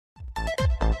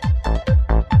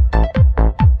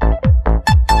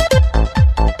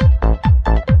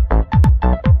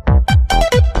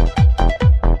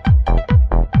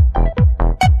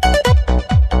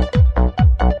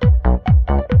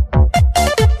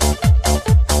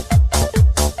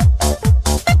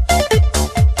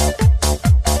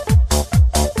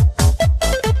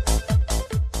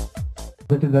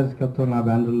దర్శకత్వం నా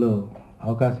బ్యానర్లో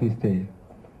అవకాశం ఇస్తే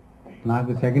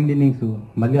నాకు సెకండ్ ఇన్నింగ్స్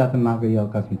మళ్ళీ అతను నాకు ఈ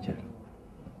అవకాశం ఇచ్చాడు.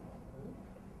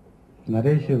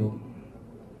 నరేష్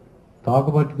తోక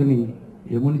పట్టుకుని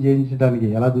యముని జయించడానికి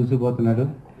ఎలా దూసుకుపోతున్నాడు,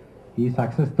 ఈ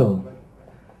సక్సెస్తో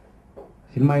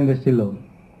సినిమా ఇండస్ట్రీలో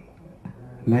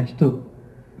నెక్స్ట్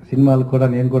సినిమాలు కూడా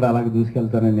నేను కూడా అలాగే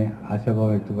దూసుకెళ్తానని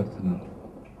ఆశాభావం వ్యక్తపరుస్తున్నాను.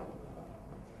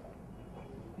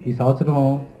 ఈ సంవత్సరం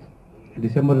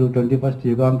డిసెంబర్ 21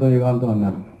 యుగాంతం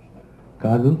అన్నారు,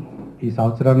 కాదు ఈ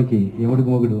సంవత్సరానికి యముడికి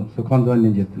మొగుడు సుఖాంతం అని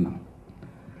నేను చెప్తున్నాను.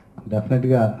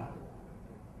 డెఫినెట్గా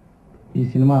ఈ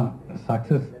సినిమా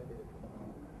సక్సెస్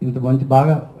ఇంత మంచి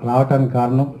బాగా రావడానికి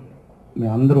కారణం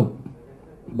మేమందరం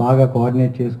బాగా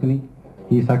కోఆర్డినేట్ చేసుకుని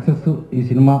ఈ సక్సెస్ ఈ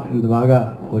సినిమా ఇంత బాగా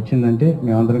వచ్చిందంటే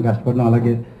మేమందరం కష్టపడినాం.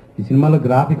 అలాగే ఈ సినిమాలో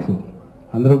గ్రాఫిక్స్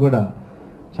అందరూ కూడా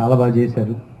చాలా బాగా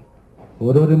చేశారు.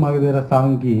 ఓరోరి మగధీర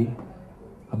సాంగ్కి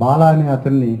బాలా అనే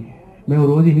అతన్ని మేము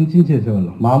రోజు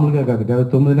హింసించేసేవాళ్ళం, మామూలుగా కాదు.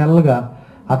 9 నెలలుగా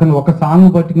అతను ఒక సాంగ్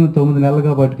పట్టుకుని 9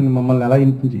 నెలలుగా పట్టుకుని మమ్మల్ని ఎలా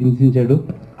హింసించాడు,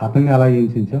 అతన్ని అలా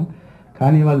హింసించాం.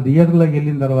 కానీ వాళ్ళు థియేటర్లోకి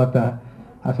వెళ్ళిన తర్వాత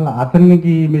అసలు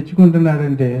అతనికి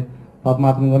మెచ్చుకుంటున్నాడంటే పాపం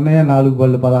అతనికి ఉన్నాయా 4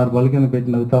 బళ్ళు 16 బళ్ళు కింద పెట్టి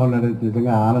నవ్వుతా ఉన్నాడంటే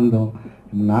నిజంగా ఆనందం.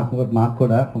 మాకు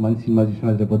కూడా మంచి సినిమా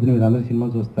చూసిన పొద్దున మీరు అందరూ సినిమా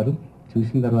చూస్తారు,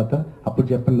 చూసిన తర్వాత అప్పుడు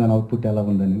చెప్పండి దాని అవుట్పుట్ ఎలా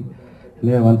ఉందని.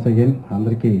 నేను వన్స్ అగైన్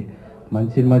అందరికీ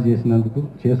మంచి సినిమా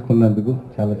చేసుకున్నందుకు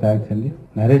చాలా థ్యాంక్స్ అండి.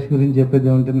 నరేష్ గురించి చెప్పేది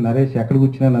ఏమంటే, నరేష్ ఎక్కడ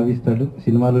కూర్చున్నా నవ్విస్తాడు,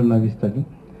 సినిమాలో నవ్విస్తాడు.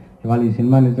 ఇవాళ ఈ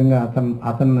సినిమా నిజంగా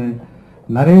అతను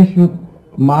నరేష్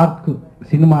మార్క్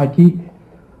సినిమాకి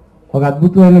ఒక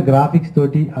అద్భుతమైన గ్రాఫిక్స్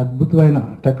తోటి అద్భుతమైన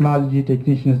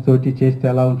టెక్నీషియన్స్ తోటి చేస్తే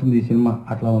ఎలా ఉంటుంది ఈ సినిమా,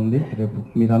 అట్లా ఉంది. రేపు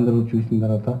మీరందరూ చూసిన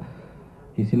తర్వాత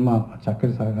ఈ సినిమా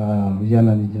చక్కటి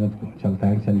విజయాన్ని అందించినందుకు చాలా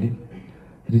థ్యాంక్స్ అండి.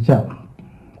 రిచా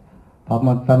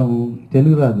పాప తను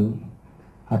తెలుగు రాదు,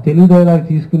 ఆ తెలుగు డైలాగ్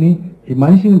తీసుకుని ఈ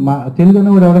మనిషి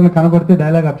తెలుగులో కూడా ఎవరైనా కనబడితే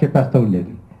డైలాగ్ చెప్పేస్తూ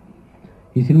ఉండేది.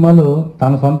 ఈ సినిమాలో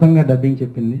తన సొంతంగా డబ్బింగ్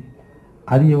చెప్పింది,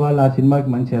 అది ఇవాళ ఆ సినిమాకి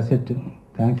మంచి అసెట్.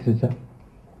 థ్యాంక్స్ రిచా.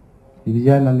 ఈ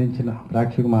విజయాన్ని అందించిన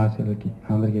ప్రేక్షక మహాశయులకి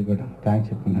అందరికీ కూడా థ్యాంక్స్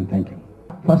చెప్పుకున్నాను. Thank you.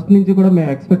 ఫస్ట్ నుంచి కూడా మేము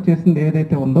ఎక్స్పెక్ట్ చేసింది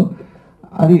ఏదైతే ఉందో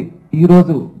అది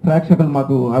ఈరోజు ప్రేక్షకులు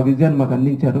మాకు ఆ విజయాన్ని మాకు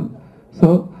అందించారు. సో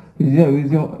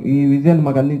ఈ విజయాన్ని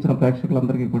మాకు అందించిన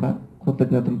ప్రేక్షకులందరికీ కూడా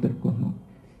కృతజ్ఞతలు తెలుపుకుంటున్నాం.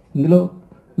 ఇందులో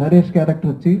నరేష్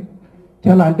క్యారెక్టర్ వచ్చి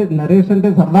చాలా అంటే నరేష్ అంటే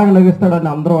సరదాగా నవ్విస్తాడని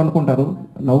అందరూ అనుకుంటారు,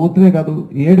 నవ్వుతూనే కాదు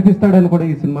ఏడిపిస్తాడని కూడా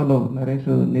ఈ సినిమాలో నరేష్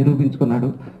నిరూపించుకున్నాడు.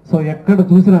 సో ఎక్కడ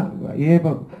చూసినా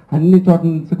అన్ని చోట్ల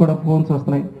నుంచి కూడా ఫోన్స్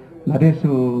వస్తున్నాయి, నరేష్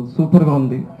సూపర్గా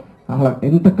ఉంది. అలా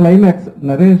ఎంత క్లైమాక్స్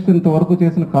నరేష్ ఇంతవరకు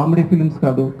చేసిన కామెడీ ఫిలిమ్స్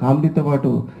కాదు, కామెడీతో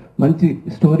పాటు మంచి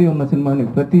స్టోరీ ఉన్న సినిమాని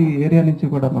ప్రతి ఏరియా నుంచి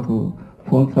కూడా మాకు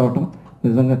ఫోన్స్ రావటం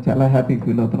నిజంగా చాలా హ్యాపీ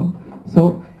ఫీల్ అవుతున్నాం. సో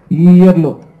ఈ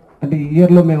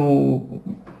ఇయర్లో మేము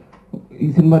ఈ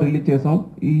సినిమా రిలీజ్ చేసాం.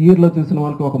 ఈ ఇయర్లో చూసిన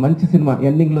వాళ్ళకి ఒక మంచి సినిమా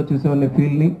ఎండింగ్లో చూసేవాళ్ళ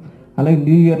ఫీల్ని, అలాగే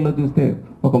న్యూ ఇయర్లో చూస్తే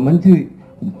ఒక మంచి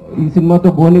ఈ సినిమాతో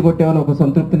బోని కొట్టేవని ఒక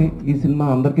సంతృప్తిని ఈ సినిమా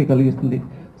అందరికీ కలిగిస్తుంది.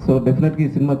 సో డెఫినెట్గా ఈ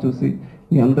సినిమా చూసి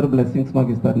మీ అందరు బ్లెస్సింగ్స్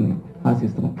మాకు ఇస్తారని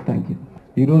ఆశిస్తున్నాం. Thank you.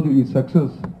 ఈరోజు ఈ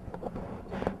సక్సెస్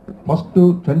ఫస్ట్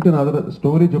చంటి నాదర్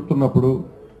స్టోరీ చెప్తున్నప్పుడు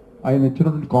ఆయన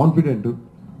ఇచ్చినటువంటి కాన్ఫిడెంట్,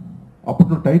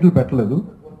 అప్పట్లో టైటిల్ పెట్టలేదు,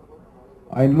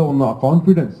 ఆయనలో ఉన్న ఆ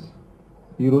కాన్ఫిడెన్స్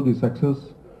ఈరోజు ఈ సక్సెస్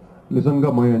నిజంగా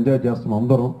మేము ఎంజాయ్ చేస్తున్నాం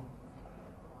అందరం.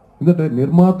 ఎందుకంటే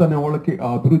నిర్మాత అనే వాళ్ళకి ఆ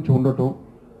అభిరుచి ఉండటం,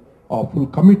 ఆ ఫుల్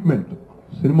కమిట్మెంట్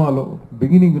సినిమాలో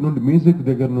బిగినింగ్ నుండి మ్యూజిక్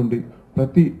దగ్గర నుండి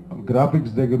ప్రతి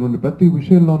గ్రాఫిక్స్ దగ్గర నుండి ప్రతి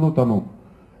విషయంలోనూ తను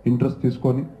ఇంట్రెస్ట్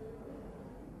తీసుకొని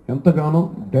ఎంతగానో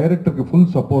డైరెక్టర్కి ఫుల్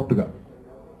సపోర్ట్గా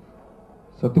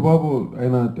సత్యబాబు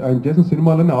ఆయన చేసిన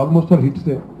సినిమాలన్నీ ఆల్మోస్ట్ ఆల్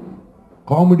హిట్సే.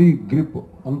 కామెడీ గ్రిప్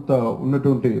అంత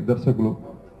ఉన్నటువంటి దర్శకులు.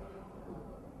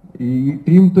 ఈ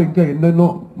టీంతో ఇంకా ఎన్నెన్నో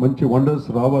మంచి వండర్స్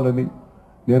రావాలని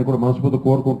నేను కూడా మనస్ఫూర్తిగా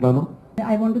కోరుకుంటున్నాను.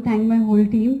 I want to thank my whole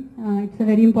team. It's a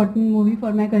very important movie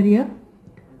for my career.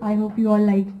 I hope you all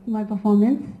like my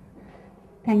performance.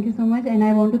 Thank you so much, and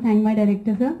I want to thank my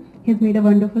director sir. He's made a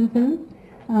wonderful film.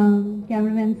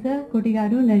 Cameraman sir, Koti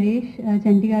garu, Naresh,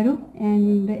 Chanti garu,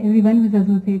 and everyone who is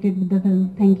associated with the film.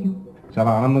 Thank you.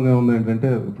 చాలా ఆనందంగా ఉంది. ఏంటంటే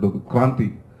ఇప్పుడు క్రాంతి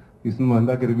ఈ cinema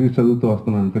ఇందాక reviews చదువుతూ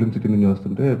వస్తున్నాను, film city నుంచి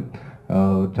వస్తుంటే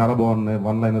చాలా బాగున్నాయి,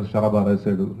 వన్ లైనర్స్ చాలా బాగా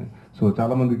రాశాడు. సో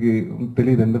చాలా మందికి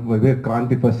తెలియదు అండి, ఇదే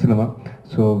Kranti first cinema.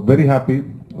 So very happy,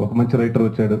 ఒక మంచి రైటర్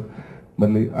వచ్చాడు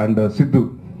మళ్ళీ. అండ్ సిద్ధు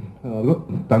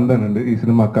తందేనండి ఈ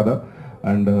సినిమా కథ,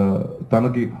 అండ్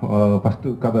తనకి ఫస్ట్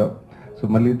కథ, సో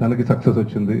మళ్ళీ తనకి సక్సెస్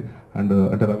వచ్చింది. అండ్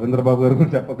అంటే రవీంద్ర బాబు గారు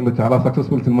కూడా చెప్పకుండా చాలా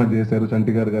సక్సెస్ఫుల్ సినిమా చేశారు,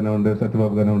 చంటి గారు కానీ ఉండే,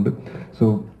 సత్యబాబు కానీ ఉండే. సో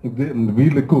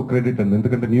వీళ్ళు ఎక్కువ క్రెడిట్ అండి,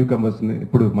 ఎందుకంటే న్యూ కమర్స్ని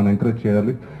ఇప్పుడు మనం ఎంకరేజ్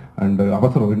చేయాలి అండ్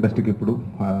అవసరం ఇండస్ట్రీకి ఇప్పుడు,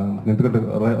 ఎందుకంటే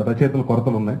రచయితల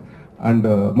కొరతలు ఉన్నాయి. అండ్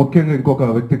ముఖ్యంగా ఇంకొక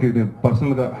వ్యక్తికి నేను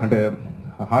పర్సనల్గా అంటే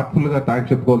హార్ట్ఫుల్గా థ్యాంక్స్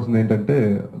చెప్పుకోవాల్సింది ఏంటంటే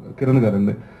కిరణ్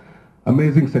గారండి.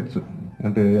 అమేజింగ్ సెట్స్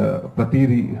అంటే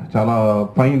ప్రతిదీ చాలా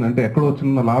ఫైన్, అంటే ఎక్కడో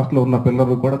చిన్న లాస్ట్లో ఉన్న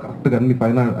పిల్లలు కూడా కరెక్ట్గా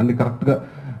అన్ని కరెక్ట్గా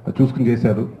చూసుకుని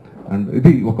చేశారు. అండ్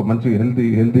ఇది ఒక మంచి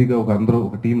హెల్తీగా అందరూ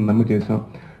ఒక టీం నమ్మి చేసాం.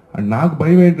 అండ్ నాకు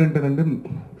భయం ఏంటంటేనండి,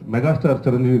 మెగాస్టార్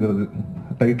చిరంజీవి గారు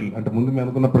టైటిల్ అంటే ముందు మేము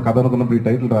అనుకున్నప్పుడు కథ అనుకున్నప్పుడు ఈ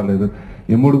టైటిల్ రాలేదు.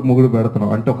 యముడికి మొగుడు పెడుతున్నాం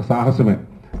అంటే ఒక సాహసమే.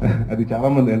 అది చాలా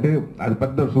మంది అంటే అది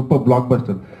పెద్ద సూపర్ బ్లాక్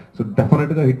బస్టర్. సో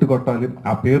డెఫినెట్గా హిట్ కొట్టాలి,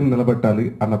 ఆ పేరు నిలబెట్టాలి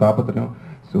అన్న తాపత్రయం.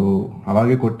 సో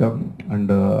అలాగే కొట్టాం.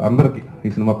 అండ్ అందరికీ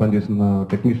ఈ సినిమా పనిచేసిన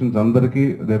టెక్నీషియన్స్ అందరికీ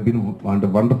దే బీన్ అంటే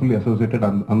వండర్ఫుల్లీ అసోసియేటెడ్,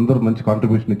 అందరూ మంచి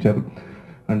కాంట్రిబ్యూషన్ ఇచ్చారు.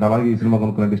 అండ్ అలాగే ఈ సినిమా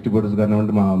కొనుక్కున్న డిస్ట్రిబ్యూటర్స్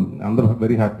కానివ్వండి, మా అందరూ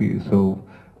very happy. So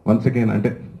once again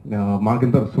అంటే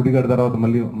మాకింత సుడిగాడి తర్వాత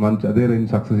మళ్ళీ మంచి అదే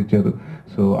రేంజ్ సక్సెస్ ఇచ్చారు.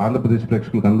 సో ఆంధ్రప్రదేశ్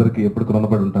ప్రేక్షకులకు అందరికీ ఎప్పటికీ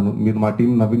రుణపడి ఉంటాను. మీరు మా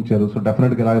టీం నవ్వించారు. సో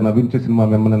డెఫినెట్గా ఇలాగ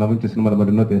మిమ్మల్ని నవ్వించే సినిమాలు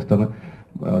మరెన్నో తీస్తాను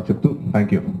చెప్తూ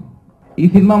థ్యాంక్ యూ. ఈ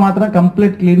సినిమా మాత్రం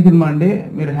కంప్లీట్ క్లీన్ సినిమా అండి.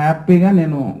 మీరు హ్యాపీగా,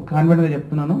 నేను కాన్ఫిడెంట్గా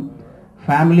చెప్తున్నాను,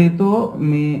 ఫ్యామిలీతో,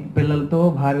 మీ పిల్లలతో,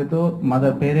 భార్యతో,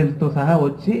 పేరెంట్స్తో సహా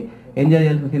వచ్చి ఎంజాయ్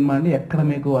చేయాల్సిన సినిమా అండి. ఎక్కడ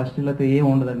మీకు అశ్లీలత ఏం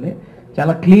ఉండదండి.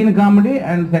 చాలా క్లీన్ కామెడీ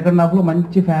అండ్ సెకండ్ హాఫ్లో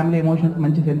మంచి ఫ్యామిలీ ఎమోషన్స్,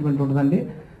 మంచి సెంటిమెంట్ ఉంటుందండి.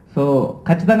 సో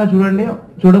ఖచ్చితంగా చూడండి.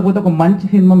 చూడకపోతే ఒక మంచి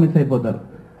సినిమా మిస్ అయిపోతారు.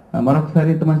 మరొకసారి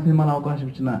ఇంత మంచి సినిమాలో అవకాశం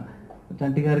ఇచ్చిన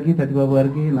చంటి గారికి, సత్యబాబు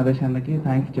గారికి, నరేష్ అన్నకి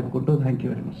థ్యాంక్స్ చెప్పుకుంటూ thank you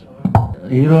very much.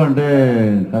 Hero అంటే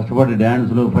కష్టపడి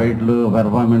డ్యాన్సులు, ఫైట్లు,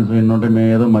 పెర్ఫార్మెన్స్ ఇన్ని ఉంటే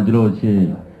మేము ఏదో మధ్యలో వచ్చి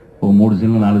ఓ 3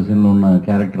 సీన్లు 4 సీన్లు ఉన్న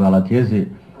క్యారెక్టర్ అలా చేసి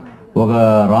ఒక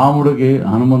రాముడికి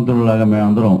హనుమంతుడిలాగా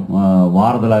మేమందరం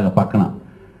వారధిలాగా పక్కన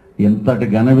ఇంతటి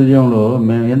ఘన విజయంలో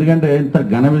మేము, ఎందుకంటే ఇంత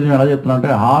ఘన విజయం ఎలా చెప్తున్నాం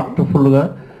అంటే హార్ట్ఫుల్గా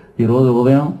ఈరోజు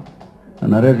ఉదయం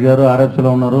నరేష్ గారు ఆర్ఎఫ్సీలో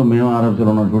ఉన్నారు, మేము ఆర్ఎఫ్సీలో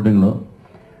ఉన్నాం షూటింగ్లో.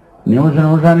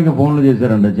 నిమిషానికి ఫోన్లు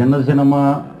చేశారండి. చిన్న సినిమా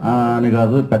అని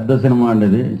కాదు, పెద్ద సినిమా అండి.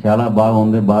 ఇది చాలా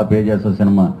బాగుంది, బాగా పే చేస్తారు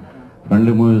సినిమా.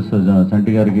 ఫ్రెండ్లీ మూవీస్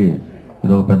చంటి గారికి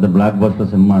ఇది ఒక పెద్ద బ్లాక్ బస్టర్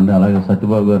సినిమా అండి. అలాగే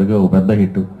సత్యబాబు గారికి ఒక పెద్ద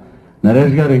హిట్.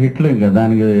 నరేష్ గారి హిట్లు ఇంకా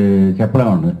దానికి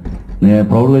చెప్పలేమండి. నేను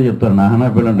ప్రౌడ్గా చెప్తాను. నాహనా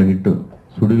పిల్ల అంటే హిట్,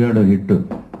 సుడిగాడు హిట్,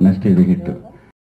 నెక్స్ట్ ఇది హిట్.